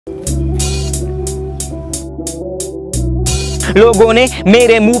लोगों ने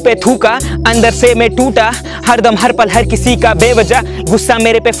मेरे मुंह पे थूका, अंदर से मैं टूटा, हरदम हर पल हर किसी का बेवजह गुस्सा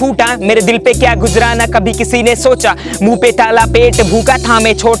मेरे पे फूटा, मेरे दिल पे क्या गुजरा ना कभी किसी ने सोचा, मुंह पे ताला पेट भूखा था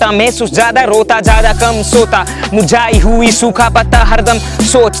मैं छोटा, महसूस ज्यादा रोता ज्यादा कम सोता, मुरझाई हुई सूखा पत्ता हरदम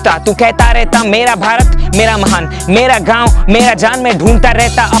सोचता, तू कहता रहता मेरा भारत मेरा महान, मेरा गांव मेरा जान, मैं ढूंढता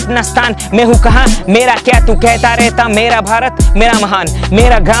रहता अपना स्थान, मैं हूँ कहाँ मेरा क्या, तू कहता रहता मेरा भारत मेरा महान,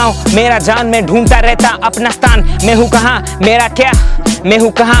 मेरा गांव मेरा जान, मैं ढूंढता रहता अपना स्थान, मैं हूँ कहाँ मेरा क्या, मैं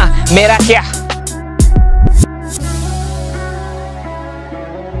हूँ कहाँ मेरा क्या।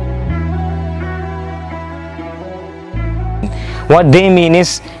 What they mean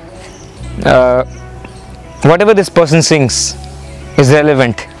is whatever this person sings is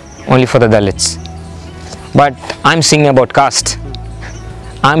relevant only for the Dalits, but I'm singing about caste.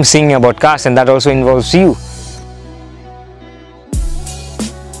 I'm singing about caste, and that also involves you.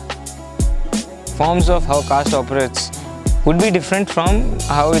 Forms of how caste operates would be different from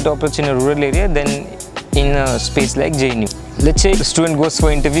how it operates in a rural area than in a space like JNU. Let's say a student goes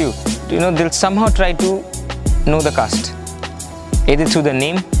for interview, they'll somehow try to know the caste, either through the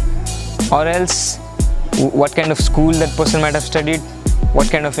name or else what kind of school that person might have studied,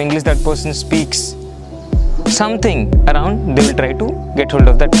 what kind of English that person speaks, something around, they will try to get hold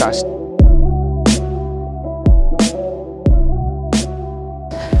of that caste.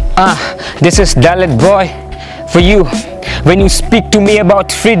 This is Dalit boy for you. When you speak to me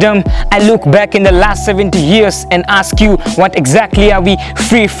about freedom, I look back in the last 70 years and ask you, what exactly are we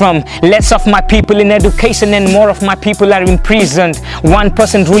free from? Less of my people in education and more of my people are imprisoned.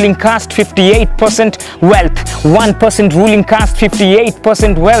 1% ruling caste, 58% wealth. 1% ruling caste,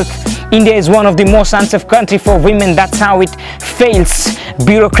 58% wealth. India is one of the most unsafe countries for women. That's how it fails.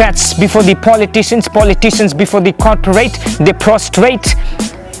 Bureaucrats before the politicians, politicians before the corporate, they prostrate.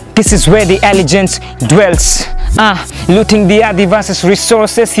 This is where the allegiance dwells. Looting the Adivasis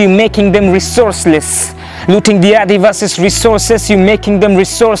resources, you making them resourceless. Looting the Adivasis resources, you making them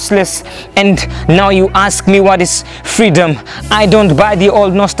resourceless. And now you ask me what is freedom. I don't buy the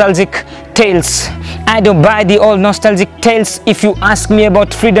old nostalgic tales. I don't buy the old nostalgic tales. If you ask me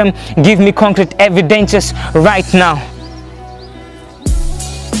about freedom, give me concrete evidences right now.